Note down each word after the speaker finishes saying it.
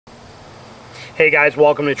Hey guys,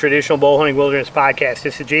 welcome to Traditional Bow Hunting Wilderness Podcast.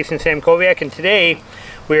 This is Jason Samkoviak, and today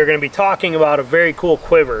we are going to be talking about a very cool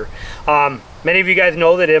quiver. Many of you guys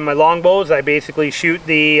know that in my longbows, I basically shoot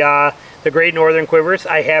the Great Northern Quivers.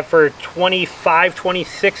 I have for 25,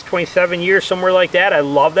 26, 27 years, somewhere like that. I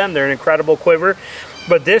love them. They're an incredible quiver.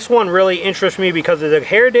 But this one really interests me because of the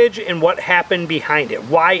heritage and what happened behind it,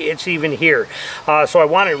 why it's even here. So I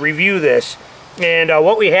want to review this. And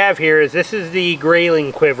what we have here is this is the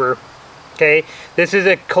Grayling Quiver. Okay, this is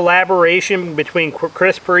a collaboration between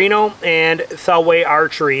Chris Perino and Selway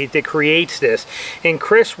Archery that creates this. And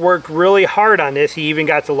Chris worked really hard on this. He even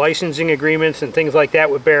got the licensing agreements and things like that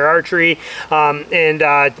with Bear Archery,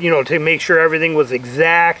 you know, to make sure everything was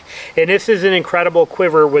exact. And this is an incredible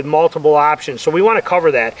quiver with multiple options. So we want to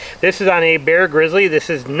cover that. This is on a Bear Grizzly. This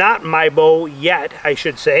is not my bow yet, I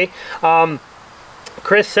should say.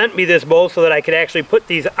 Chris sent me this bow so that I could actually put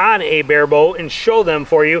these on a bear bow and show them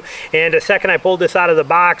for you. And the second I pulled this out of the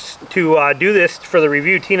box to do this for the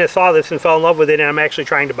review, Tina saw this and fell in love with it, and I'm actually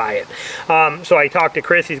trying to buy it. So I talked to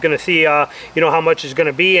Chris. He's going to see, you know, how much it's going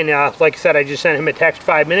to be. And like I said, I just sent him a text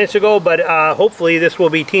 5 minutes ago. But hopefully this will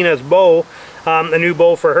be Tina's bow. A new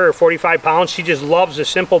bow for her, 45 pounds. She just loves the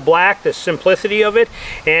simple black, the simplicity of it,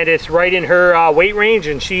 and it's right in her weight range,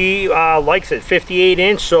 and she likes it. 58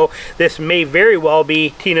 inch, so this may very well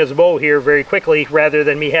be Tina's bow here very quickly rather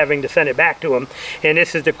than me having to send it back to him. And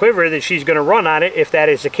this is the quiver that she's going to run on it if that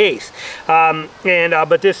is the case.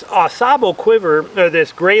 But this Sabo quiver, or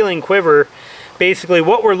this Grayling Quiver, basically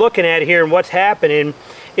what we're looking at here and what's happening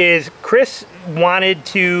is Chris wanted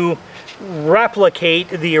to replicate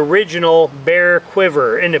the original Bear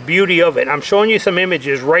quiver and the beauty of it. I'm showing you some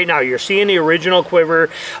images right now. You're seeing the original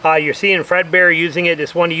quiver. You're seeing Fred Bear using it.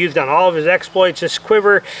 This one he used on all of his exploits. This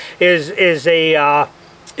quiver is it's an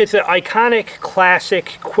iconic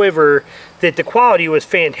classic quiver that the quality was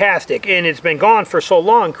fantastic, and it's been gone for so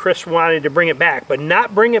long. Chris wanted to bring it back, but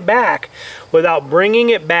not bring it back without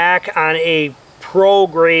bringing it back on a pro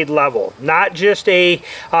grade level, not just a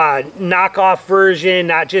knockoff version,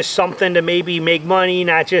 not just something to maybe make money,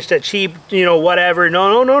 not just a cheap, you know, whatever.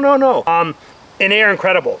 No. And they are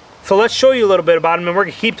incredible. So let's show you a little bit about them, and we're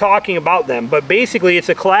going to keep talking about them. But basically, it's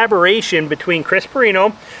a collaboration between Chris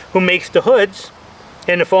Perino, who makes the hoods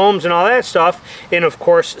and the foams and all that stuff, and of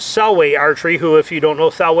course Selway Archery, who, if you don't know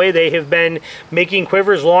Selway, they have been making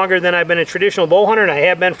quivers longer than I've been a traditional bow hunter, and I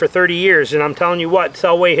have been for 30 years. And I'm telling you what,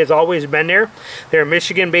 Selway has always been there. They're a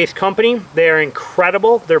Michigan-based company. They are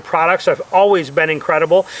incredible. Their products have always been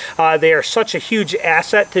incredible. They are such a huge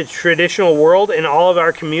asset to the traditional world in all of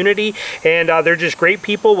our community, and they're just great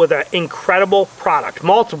people with an incredible product,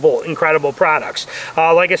 multiple incredible products.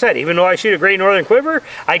 Like I said, even though I shoot a Great Northern Quiver,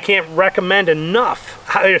 I can't recommend enough,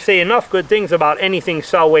 say enough good things about anything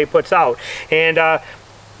Selway puts out. And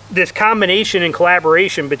this combination and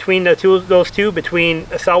collaboration between those two, between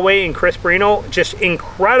Selway and Chris Perino, just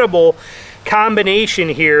incredible combination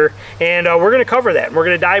here. And we're going to cover that. We're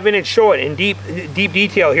going to dive in and show it in deep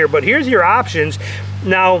detail here. But here's your options.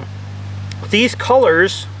 Now, these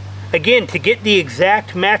colors, again, to get the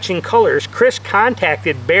exact matching colors, Chris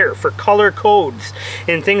contacted Bear for color codes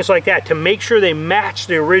and things like that to make sure they match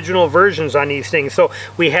the original versions on these things. So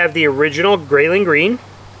we have the original Grayling Green.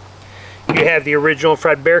 You have the original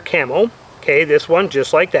Fred Bear Camo. Okay, this one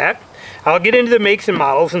just like that. I'll get into the makes and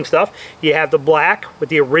models and stuff. You have the black with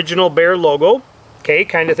the original Bear logo, okay,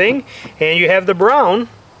 kind of thing. And you have the brown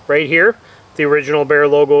right here, the original Bear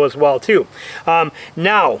logo as well too.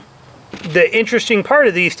 Now, the interesting part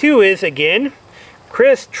of these two is, again,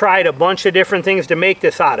 Chris tried a bunch of different things to make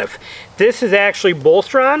this out of. This is actually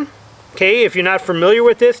bolstron. Okay, if you're not familiar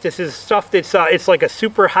with this, this is stuff that's, it's like a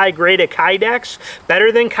super high grade of Kydex,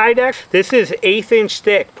 better than Kydex. This is 1/8 inch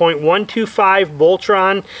thick, 0.125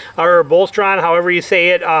 bolstron, or bolstron, however you say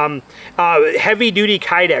it, heavy duty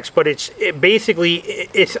Kydex, but it's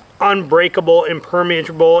unbreakable,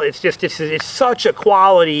 impermeable. It's just, it's such a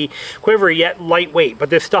quality quiver, yet lightweight, but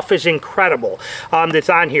this stuff is incredible. That's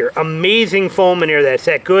on here. Amazing foam in here that's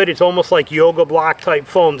that good. It's almost like yoga block type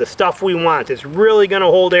foam, the stuff we want. It's really going to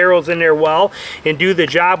hold arrows in there well and do the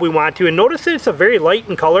job we want to. And notice that it's a very light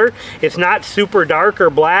in color. It's not super dark or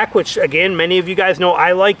black, which again, many of you guys know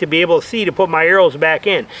I like to be able to see to put my arrows back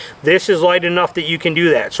in. This is light enough that you can do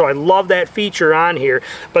that. So I love that feature on here,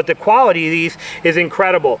 but the quality of these is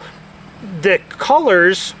incredible. The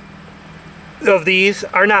colors of these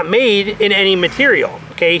are not made in any material.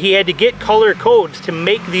 Okay, he had to get color codes to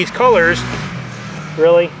make these colors.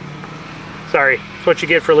 Really? Sorry, that's what you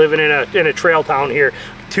get for living in a trail town here.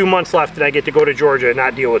 2 months left and I get to go to Georgia and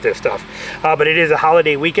not deal with this stuff. But it is a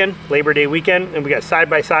holiday weekend, Labor Day weekend, and we got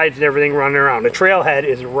side-by-sides and everything running around. The trailhead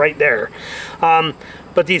is right there.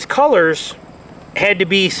 But these colors had to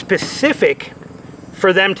be specific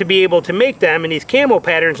for them to be able to make them, and these camo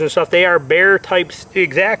patterns and stuff, they are bear type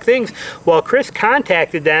exact things. Well, Chris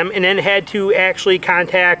contacted them and then had to actually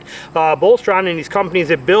contact Bolstron and these companies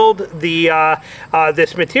that build the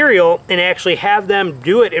this material and actually have them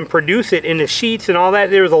do it and produce it in the sheets and all that.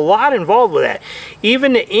 There's a lot involved with that.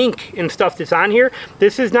 Even the ink and stuff that's on here,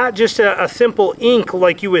 this is not just a simple ink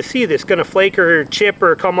like you would see that's going to flake or chip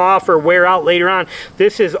or come off or wear out later on.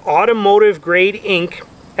 This is automotive grade ink.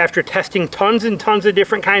 After testing tons and tons of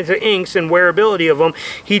different kinds of inks and wearability of them,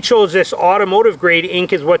 he chose this automotive grade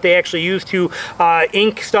ink is what they actually use to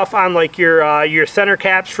ink stuff on like your center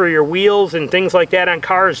caps for your wheels and things like that on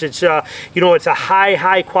cars. It's you know, it's a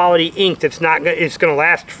high quality ink that's not gonna, it's going to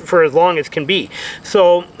last for as long as can be.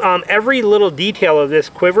 So every little detail of this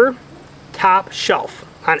quiver, top shelf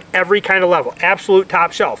on every kind of level, absolute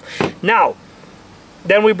top shelf. Now,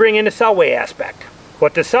 then we bring in the Selway aspect.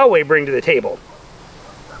 What does Selway bring to the table?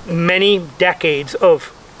 Many decades of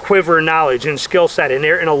quiver knowledge and skill set in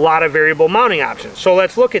there and a lot of variable mounting options. So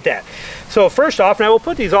let's look at that. So first off, and I will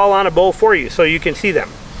put these all on a bow for you so you can see them.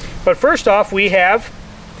 But first off, we have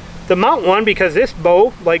the mount one, because this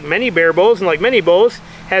bow, like many bear bows and like many bows,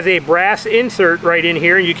 has a brass insert right in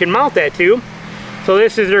here and you can mount that too. So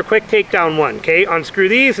this is their quick takedown one, okay? Unscrew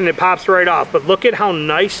these and it pops right off. But look at how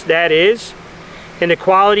nice that is and the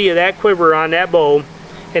quality of that quiver on that bow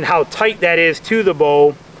and how tight that is to the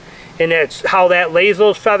bow. And that's how that lays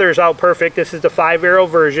those feathers out perfect. This is the 5-arrow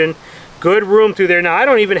version. Good room through there. Now, I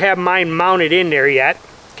don't even have mine mounted in there yet,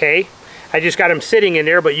 okay? I just got them sitting in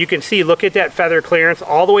there, but you can see, look at that feather clearance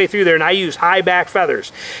all the way through there, and I use high back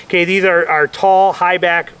feathers. Okay, these are tall, high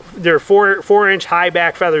back, they're 4-inch high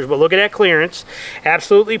back feathers, but look at that clearance.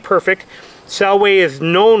 Absolutely perfect. Selway is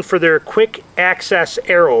known for their quick access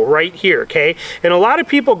arrow right here, okay? And a lot of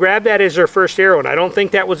people grab that as their first arrow, and I don't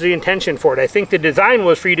think that was the intention for it. I think the design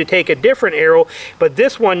was for you to take a different arrow, but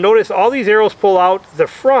this one, notice all these arrows pull out the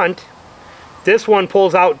front. This one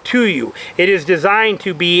pulls out to you. It is designed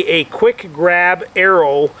to be a quick grab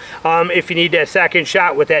arrow if you need that second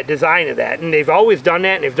shot with that design of that. And they've always done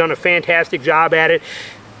that, and they've done a fantastic job at it.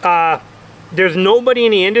 There's nobody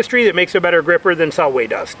in the industry that makes a better gripper than Selway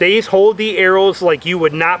does. They hold the arrows like you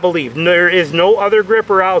would not believe. There is no other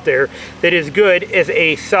gripper out there that is good as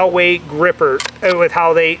a Selway gripper with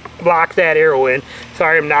how they lock that arrow in.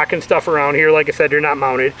 Sorry, I'm knocking stuff around here. Like I said, they're not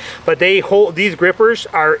mounted. But they hold, these grippers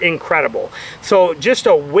are incredible. So just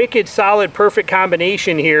a wicked, solid, perfect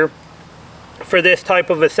combination here for this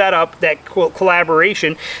type of a setup, that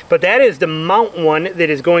collaboration. But that is the mount one that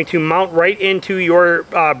is going to mount right into your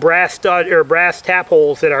brass stud or brass tap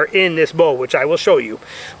holes that are in this bow, which I will show you.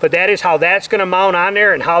 But that is how that's going to mount on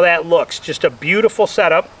there and how that looks. Just a beautiful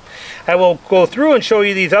setup. I will go through and show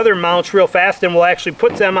you these other mounts real fast, and we'll actually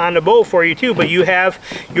put them on the bow for you too. But you have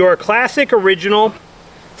your classic original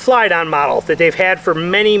slide-on model that they've had for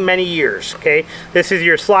many years, okay? This is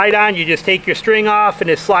your slide-on. You just take your string off and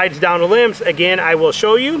it slides down the limbs. Again, I will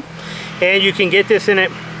show you, and you can get this in it.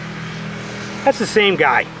 That's the same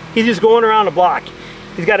guy. He's just going around the block.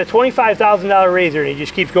 He's got a $25,000 razor and he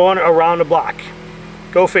just keeps going around the block.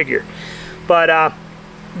 Go figure. But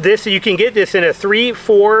this, you can get this in a 3,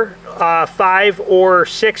 4, 5, or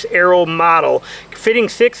 6 arrow model. Fitting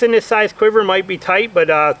 6 in this size quiver might be tight,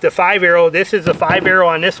 but the 5 arrow, this is a 5 arrow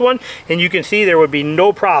on this one, and you can see there would be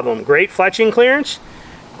no problem. Great fletching clearance,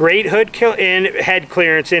 great hood and head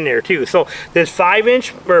clearance in there too. So this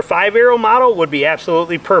 5-inch or 5 arrow model would be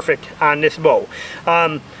absolutely perfect on this bow.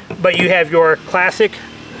 But you have your classic,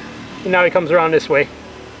 now he comes around this way.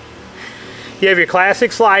 You have your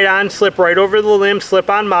classic slide-on, slip right over the limb,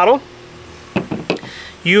 slip-on model.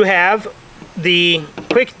 You have the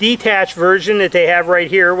quick detach version that they have right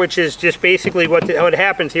here, which is just basically what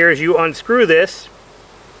happens here is you unscrew this,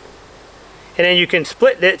 and then you can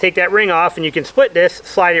split it, take that ring off, and you can split this,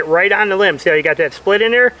 slide it right on the limb. See how you got that split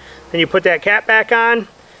in there? Then you put that cap back on,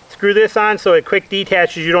 screw this on so it quick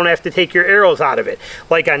detaches. You don't have to take your arrows out of it.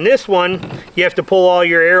 Like on this one, you have to pull all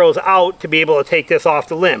your arrows out to be able to take this off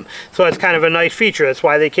the limb. So it's kind of a nice feature. That's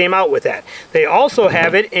why they came out with that. They also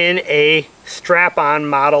have it in a strap-on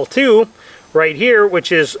model too, right here,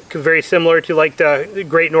 which is very similar to like the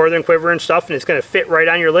Great Northern Quiver and stuff, and it's going to fit right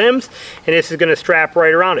on your limbs, and this is going to strap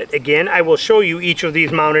right around it. Again, I will show you each of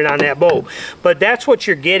these mounted on that bow. But that's what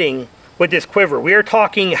you're getting with this quiver. We are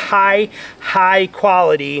talking high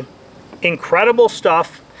quality, incredible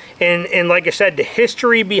stuff, And like I said, the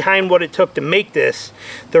history behind what it took to make this,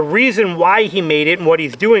 the reason why he made it and what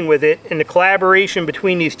he's doing with it, and the collaboration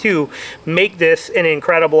between these two make this an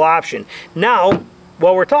incredible option. Now,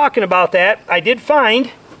 while we're talking about that, I did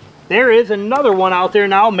find there is another one out there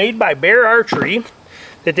now made by Bear Archery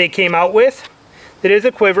that they came out with. That is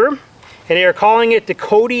a quiver, and they are calling it the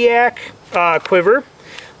Kodiak quiver.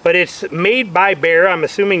 But it's made by Bear. I'm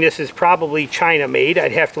assuming this is probably China made.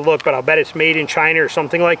 I'd have to look, but I'll bet it's made in China or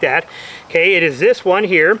something like that. Okay, it is this one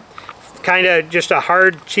here. Kind of just a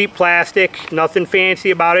hard, cheap plastic. Nothing fancy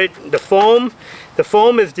about it. The foam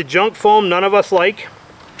is the junk foam none of us like.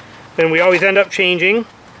 And we always end up changing.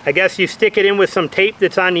 I guess you stick it in with some tape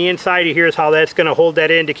that's on the inside. Here's how that's going to hold that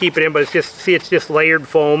in to keep it in. But it's just, see, it's just layered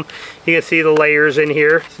foam. You can see the layers in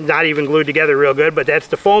here. It's not even glued together real good, but that's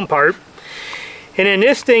the foam part. And in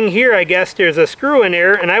this thing here, I guess there's a screw in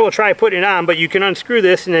there, and I will try putting it on, but you can unscrew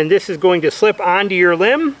this, and then this is going to slip onto your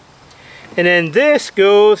limb. And then this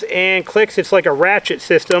goes and clicks. It's like a ratchet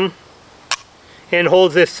system and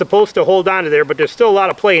holds this, supposed to hold onto there, but there's still a lot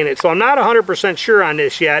of play in it. So I'm not 100% sure on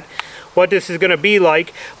this yet, what this is going to be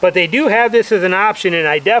like. But they do have this as an option, and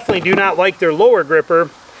I definitely do not like their lower gripper,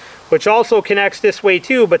 which also connects this way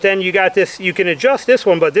too. But then you got this, you can adjust this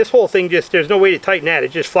one, but this whole thing just, there's no way to tighten that.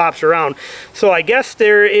 It just flops around. So I guess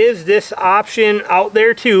there is this option out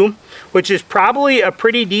there too, which is probably a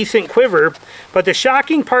pretty decent quiver. But the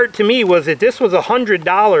shocking part to me was that this was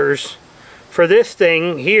 $100 for this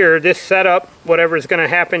thing here, this setup, whatever is going to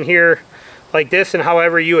happen here like this, and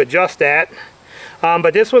however you adjust that.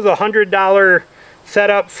 But this was a $100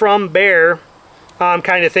 setup from Bear.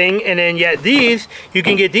 Kind of thing. And then yet these, you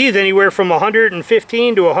can get these anywhere from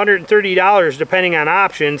 $115 to $130 depending on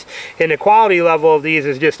options, and the quality level of these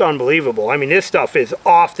is just unbelievable. I mean, this stuff is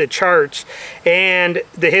off the charts, and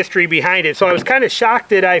the history behind it. So I was kind of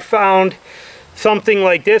shocked that I found something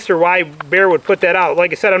like this, or why Bear would put that out.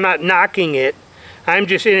 Like I said, I'm not knocking it. I'm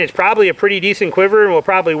just in, it's probably a pretty decent quiver and will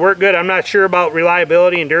probably work good. I'm not sure about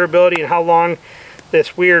reliability and durability and how long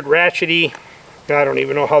this weird ratchety, I don't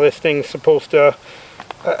even know how this thing's supposed to,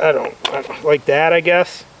 I don't like that, I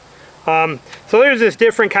guess. So there's this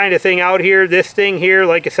different kind of thing out here. This thing here,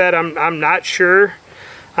 like I said, I'm not sure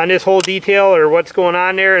on this whole detail or what's going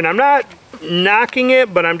on there, and I'm not knocking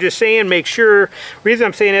it, but I'm just saying make sure, reason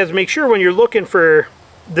I'm saying is make sure when you're looking for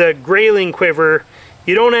the Grayling quiver,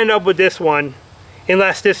 you don't end up with this one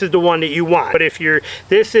unless this is the one that you want. But if you're,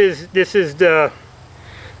 this is the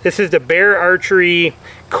Bear Archery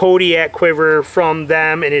Kodiak quiver from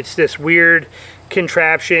them, and it's this weird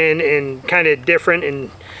contraption and kind of different. And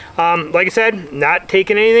like I said, not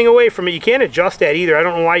taking anything away from it. You can't adjust that either. I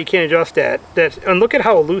don't know why you can't adjust that. And look at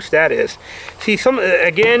how loose that is. See, some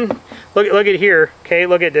again, look at here. Okay,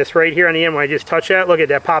 look at this right here on the end. When I just touch that, look at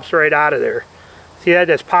that, pops right out of there. See that?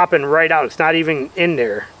 That's popping right out. It's not even in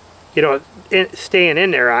there. You know, staying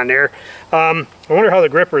in there on there. I wonder how the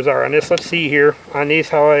grippers are on this. Let's see here on these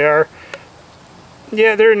how they are.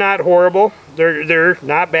 Yeah, they're not horrible. They're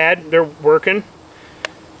not bad. They're working.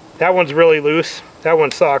 That one's really loose. That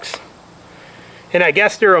one sucks. And I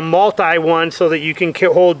guess they're a multi one so that you can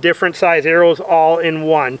hold different size arrows all in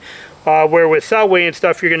one. Where with Selway and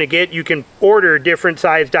stuff you're going to get, you can order different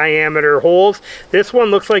size diameter holes. This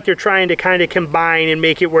one looks like they're trying to kind of combine and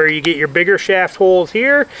make it where you get your bigger shaft holes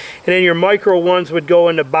here, and then your micro ones would go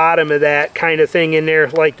in the bottom of that kind of thing in there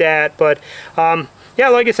like that. But yeah,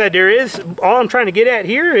 like I said, there is, all I'm trying to get at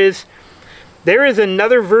here is there is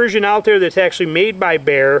another version out there that's actually made by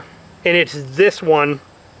Bear, and it's this one,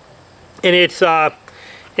 and it's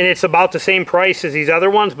about the same price as these other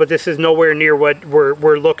ones, but this is nowhere near what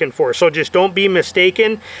we're looking for. So just don't be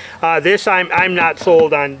mistaken. This I'm not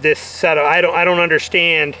sold on this setup. I don't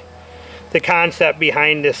understand the concept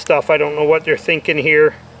behind this stuff. I don't know what they're thinking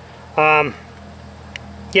here. Yeah,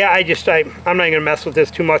 I'm not gonna mess with this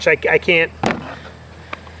too much. I can't.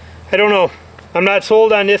 I don't know. I'm not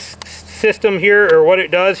sold on this system here or what it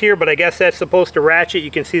does here, but I guess that's supposed to ratchet.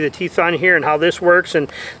 You can see the teeth on here and how this works, and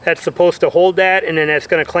that's supposed to hold that, and then that's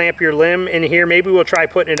going to clamp your limb in here. Maybe we'll try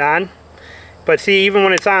putting it on. But see, even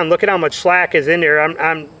when it's on, look at how much slack is in there.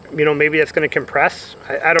 You know, maybe that's going to compress.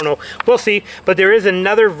 I don't know. We'll see. But there is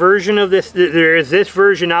another version of this. There is this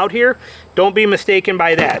version out here. Don't be mistaken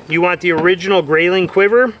by that. You want the original Grayling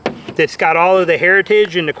quiver that's got all of the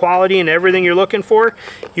heritage and the quality and everything you're looking for.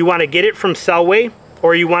 You want to get it from Selway,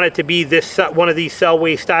 or you want it to be this one of these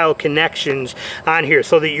Selway style connections on here,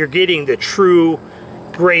 so that you're getting the true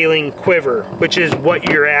Grayling quiver, which is what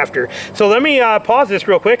you're after. So let me pause this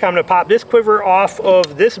real quick. I'm going to pop this quiver off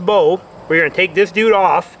of this bow we're going to take this dude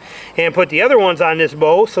off and put the other ones on this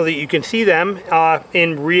bow so that you can see them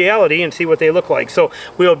in reality and see what they look like. So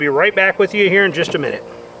we'll be right back with you here in just a minute.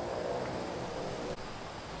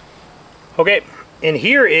 Okay, and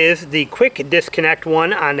here is the quick disconnect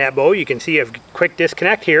one on that bow. You can see a quick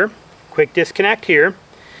disconnect here, quick disconnect here,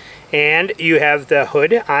 and you have the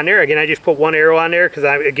hood on there. Again, I just put one arrow on there because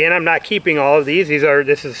I'm not keeping all of these.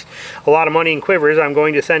 This is a lot of money in quivers. I'm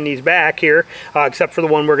going to send these back here, except for the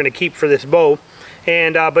one we're going to keep for this bow.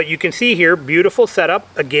 And but you can see here, beautiful setup.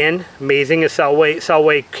 Again, amazing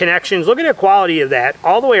Selway connections. Look at the quality of that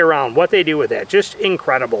all the way around. What they do with that, just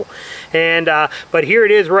incredible. And but here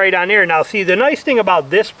it is right on there. Now, see, the nice thing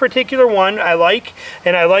about this particular one, I like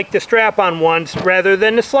the strap-on ones rather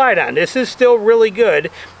than the slide-on. This is still really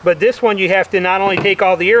good, but this one you have to not only take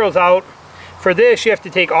all the arrows out. For this, you have to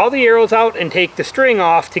take all the arrows out and take the string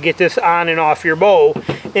off to get this on and off your bow.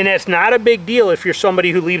 And that's not a big deal if you're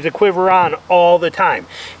somebody who leaves a quiver on all the time.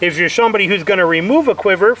 If you're somebody who's going to remove a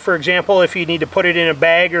quiver, for example, if you need to put it in a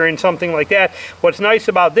bag or in something like that, what's nice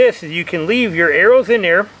about this is you can leave your arrows in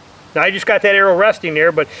there. Now, I just got that arrow resting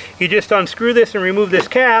there, but you just unscrew this and remove this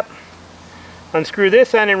cap. Unscrew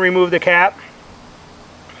this end and remove the cap.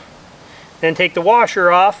 Then take the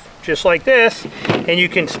washer off, just like this, and you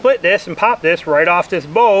can split this and pop this right off this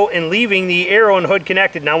bow and leaving the arrow and hood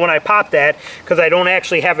connected. Now, when I pop that, because I don't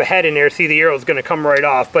actually have a head in there, see, the arrow is going to come right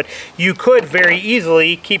off, but you could very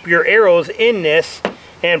easily keep your arrows in this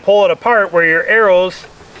and pull it apart where your arrows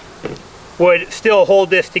would still hold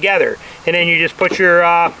this together. And then you just put your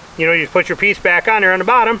you just put your piece back on there on the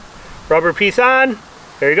bottom, rubber piece on,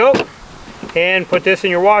 there you go, and put this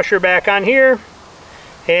in your washer back on here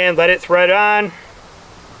and let it thread on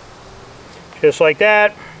just like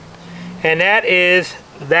that. And that is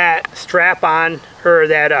that strap-on, or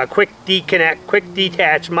that quick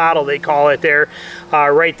detach model, they call it there,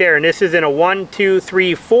 right there. And this is in a 1, 2,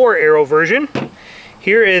 3, 4 arrow version.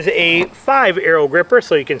 Here is a 5 arrow gripper,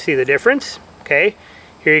 so you can see the difference. Okay,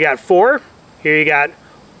 here you got 4, here you got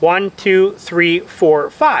 1, 2, 3, 4,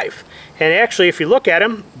 5. And actually, if you look at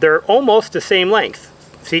them, they're almost the same length.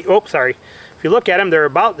 See, oh, sorry. If you look at them, they're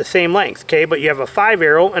about the same length, okay? But you have a 5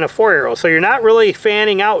 arrow and a 4 arrow. So you're not really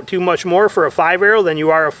fanning out too much more for a 5 arrow than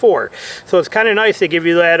you are a 4. So it's kind of nice to give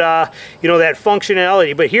you that, that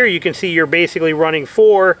functionality. But here you can see you're basically running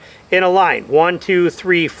 4 in a line. 1, 2,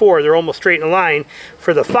 3, 4. They're almost straight in a line.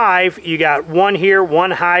 For the 5, you got 1 here,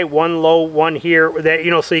 1 high, 1 low, 1 here.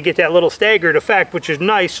 That, so you get that little staggered effect, which is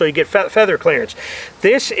nice, so you get feather clearance.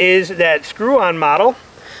 This is that screw-on model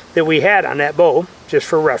that we had on that bow, just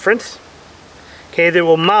for reference. Okay, that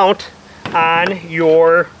will mount on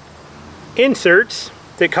your inserts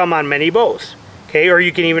that come on many bows. Okay, or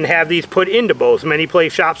you can even have these put into bows. Many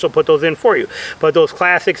place shops will put those in for you. But those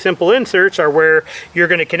classic simple inserts are where you're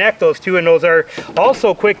going to connect those two, and those are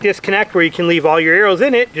also quick disconnect where you can leave all your arrows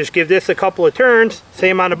in it. Just give this a couple of turns,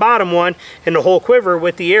 same on the bottom one, and the whole quiver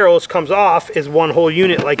with the arrows comes off as one whole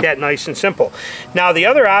unit like that, nice and simple. Now, the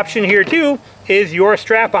other option here too is your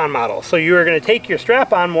strap-on model. So you are going to take your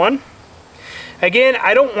strap-on one. Again,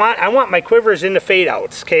 I want my quivers in the fade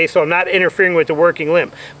outs, okay, so I'm not interfering with the working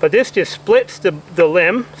limb. But this just splits the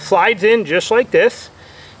limb, slides in just like this,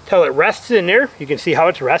 till it rests in there. You can see how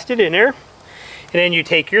it's rested in there. And then you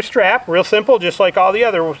take your strap, real simple, just like all the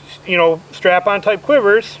other, strap-on type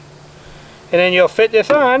quivers. And then you'll fit this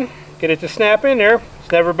on, get it to snap in there.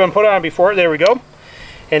 It's never been put on before, there we go.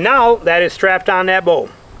 And now that is strapped on that bow.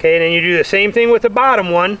 Okay, and then you do the same thing with the bottom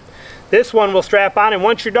one. This one will strap on, and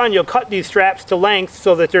once you're done, you'll cut these straps to length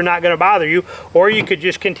so that they're not going to bother you. Or you could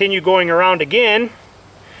just continue going around again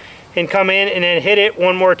and come in and then hit it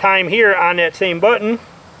one more time here on that same button.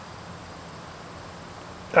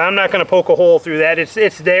 I'm not going to poke a hole through that.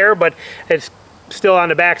 It's there, but it's still on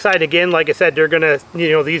the back side. Again, like I said, they're going to,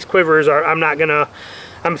 these quivers are,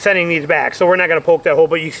 I'm sending these back, so we're not going to poke that hole,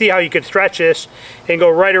 but you see how you could stretch this and go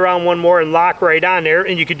right around one more and lock right on there.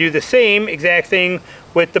 And you could do the same exact thing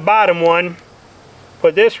with the bottom one.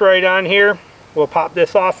 Put this right on here. We'll pop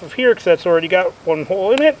this off of here because that's already got one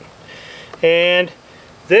hole in it. And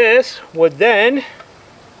this would then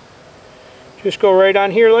just go right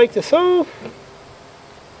on here like so.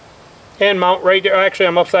 And mount right there. Actually,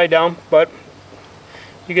 I'm upside down, but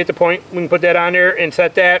you get the point. We can put that on there and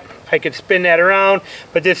set that. I could spin that around,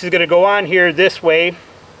 but this is going to go on here this way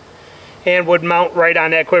and would mount right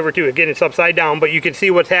on that quiver too. Again, it's upside down, but you can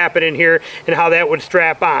see what's happening here and how that would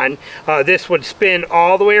strap on. This would spin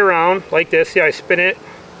all the way around like this. See how I spin it?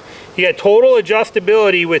 You got total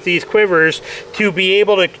adjustability with these quivers to be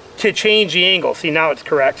able to change the angle. See, now it's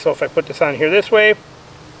correct. So if I put this on here this way,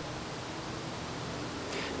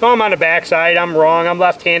 No, I'm on the back side. I'm wrong. I'm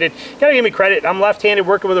left-handed. Gotta give me credit. I'm left-handed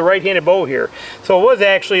working with a right-handed bow here. So it was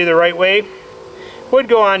actually the right way. Would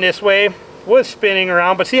go on this way. Was spinning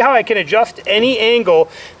around, but see how I can adjust any angle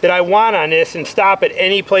that I want on this and stop at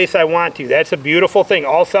any place I want to. That's a beautiful thing.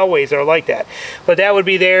 All Selways are like that. But that would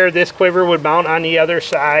be there. This quiver would mount on the other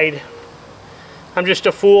side. I'm just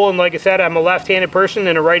a fool, and like I said, I'm a left-handed person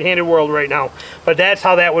in a right-handed world right now. But that's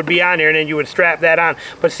how that would be on there, and then you would strap that on.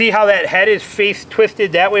 But see how that head is face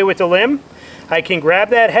twisted that way with the limb? I can grab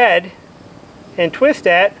that head and twist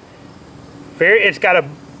that. It's got a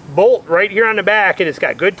bolt right here on the back, and it's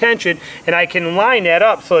got good tension, and I can line that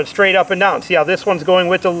up so it's straight up and down. See how this one's going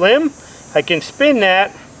with the limb? I can spin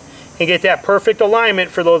that and get that perfect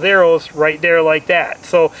alignment for those arrows right there like that.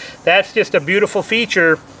 So that's just a beautiful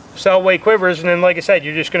feature, Selway quivers. And then like I said,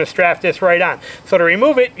 you're just going to strap this right on. So to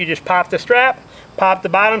remove it, you just pop the strap, pop the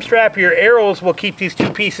bottom strap. Your arrows will keep these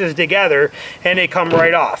two pieces together, and they come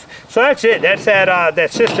right off. So that's it. That's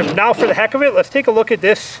that system. Now for the heck of it, let's take a look at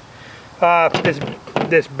this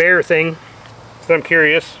this bear thing, because I'm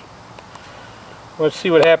curious. Let's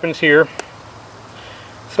see what happens here.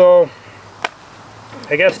 So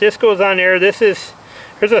I guess this goes on there. There's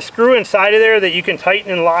a screw inside of there that you can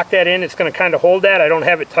tighten and lock that in. It's going to kind of hold that. I don't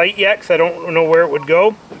have it tight yet because I don't know where it would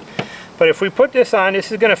go. But if we put this on,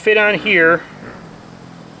 this is going to fit on here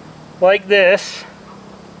like this.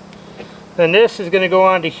 Then this is going to go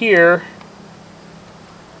onto here.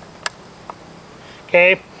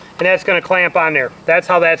 Okay. And that's going to clamp on there. That's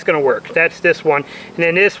how that's going to work. That's this one. And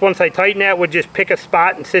then this, once I tighten that, would just pick a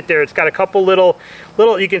spot and sit there. It's got a couple little,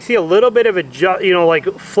 you can see a little bit of a, like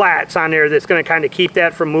flats on there that's going to kind of keep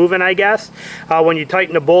that from moving, I guess, when you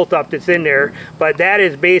tighten the bolt up that's in there. But that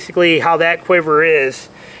is basically how that quiver is.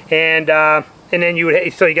 And then you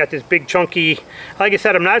would, so you got this big chunky, like I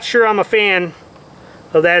said, I'm not sure I'm a fan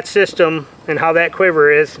of that system and how that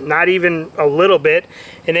quiver is. Not even a little bit.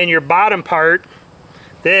 And then your bottom part,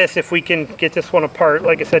 this, if we can get this one apart,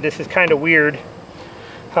 like I said, this is kind of weird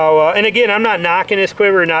how and again, I'm not knocking this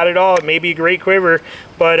quiver, not at all. It may be a great quiver,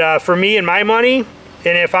 but for me and my money,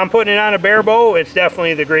 and if I'm putting it on a bear bow, it's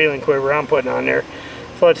definitely the Grayling quiver I'm putting on there.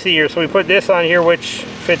 So let's see here. So we put this on here, which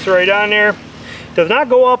fits right on there. Does not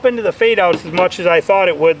go up into the fade outs as much as I thought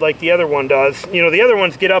it would, like the other one does. You know, the other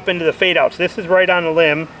ones get up into the fade outs. This is right on the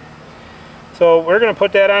limb. So we're going to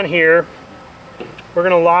put that on here. We're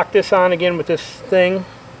going to lock this on again with this thing.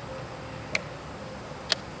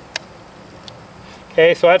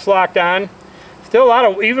 Okay, so that's locked on. Still a lot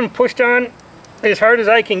of, even pushed on as hard as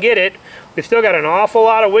I can get it, we've still got an awful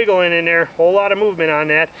lot of wiggling in there, whole lot of movement on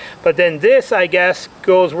that. But then this, I guess,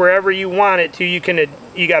 goes wherever you want it to. You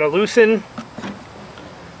got to loosen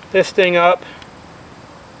this thing up.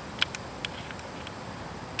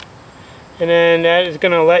 And then that is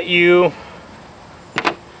going to let you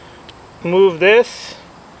move this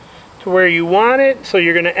to where you want it, so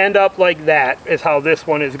you're going to end up like that is how this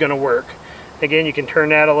one is going to work. Again, you can turn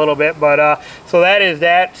that a little bit, but so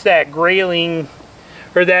that's that Grayling,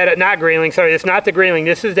 or that, not Grayling, sorry, it's not the Grayling,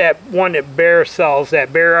 this is that one that Bear sells,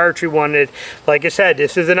 that Bear Archery one that, like I said,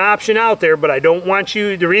 this is an option out there, but I don't want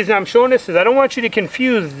you, the reason I'm showing this is I don't want you to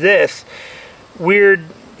confuse this weird,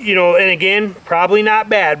 you know, and again, probably not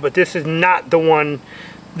bad, but this is not the one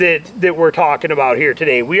that we're talking about here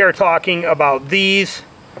today. We are talking about these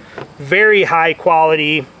very high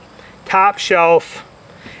quality, top shelf,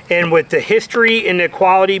 and with the history and the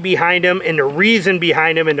quality behind them and the reason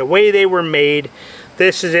behind them and the way they were made,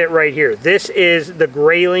 this is it right here. This is the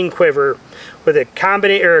Grayling quiver with a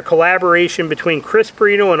combination or a collaboration between Chris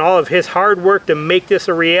Perino and all of his hard work to make this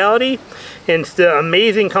a reality. And it's the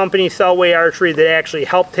amazing company Selway Archery that actually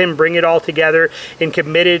helped him bring it all together and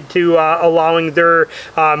committed to allowing their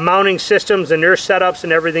mounting systems and their setups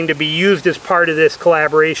and everything to be used as part of this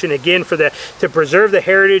collaboration. Again, to preserve the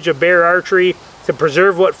heritage of Bear Archery, to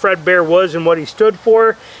preserve what Fred Bear was and what he stood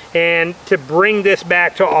for, and to bring this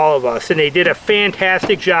back to all of us. And they did a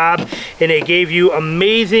fantastic job, and they gave you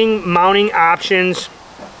amazing mounting options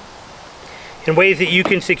and ways that you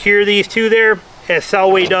can secure these to there, as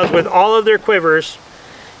Selway does with all of their quivers.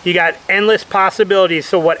 You got endless possibilities,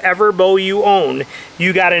 so whatever bow you own,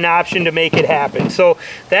 you got an option to make it happen. So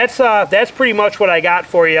that's pretty much what I got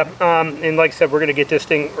for you. And like I said, we're gonna get this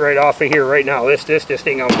thing right off of here right now. This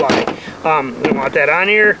thing on fly. We want that on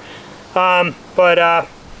here.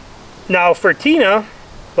 Now for Tina,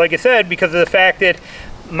 like I said, because of the fact that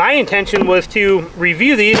my intention was to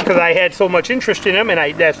review these because I had so much interest in them,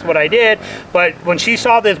 and that's what I did. But when she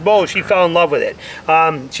saw this bow, she fell in love with it.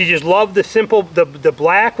 She just loved the simple, the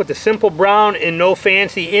black with the simple brown and no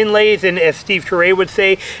fancy inlays, and as Steve Turre would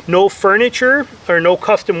say, no furniture or no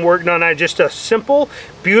custom work, none. Just a simple,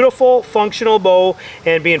 beautiful, functional bow,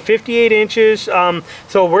 and being 58 inches.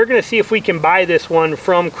 So we're going to see if we can buy this one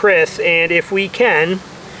from Chris, and if we can,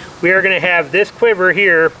 we are going to have this quiver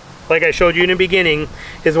here, like I showed you in the beginning,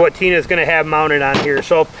 is what Tina's going to have mounted on here.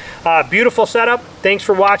 So beautiful setup. Thanks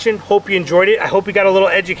for watching. Hope you enjoyed it. I hope you got a little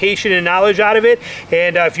education and knowledge out of it.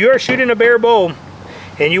 And if you are shooting a bear bow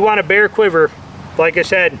and you want a bear quiver, like I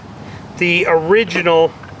said, the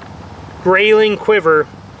original Grayling Quiver.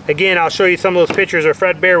 Again, I'll show you some of those pictures of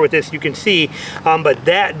Fred Bear with this, you can see. But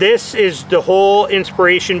this is the whole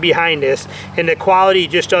inspiration behind this, and the quality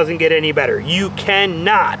just doesn't get any better. You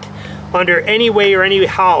cannot, under any way or any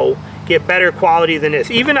how, get better quality than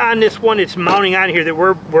this. Even on this one it's mounting on here that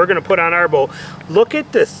we're going to put on our bow. Look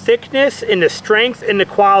at the thickness and the strength and the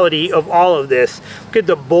quality of all of this. Look at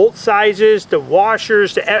the bolt sizes, the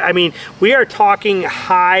washers, I mean, we are talking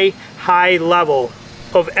high level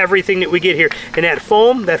of everything that we get here. And that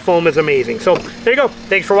foam is amazing. So there you go.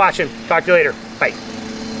 Thanks for watching. Talk to you later. Bye.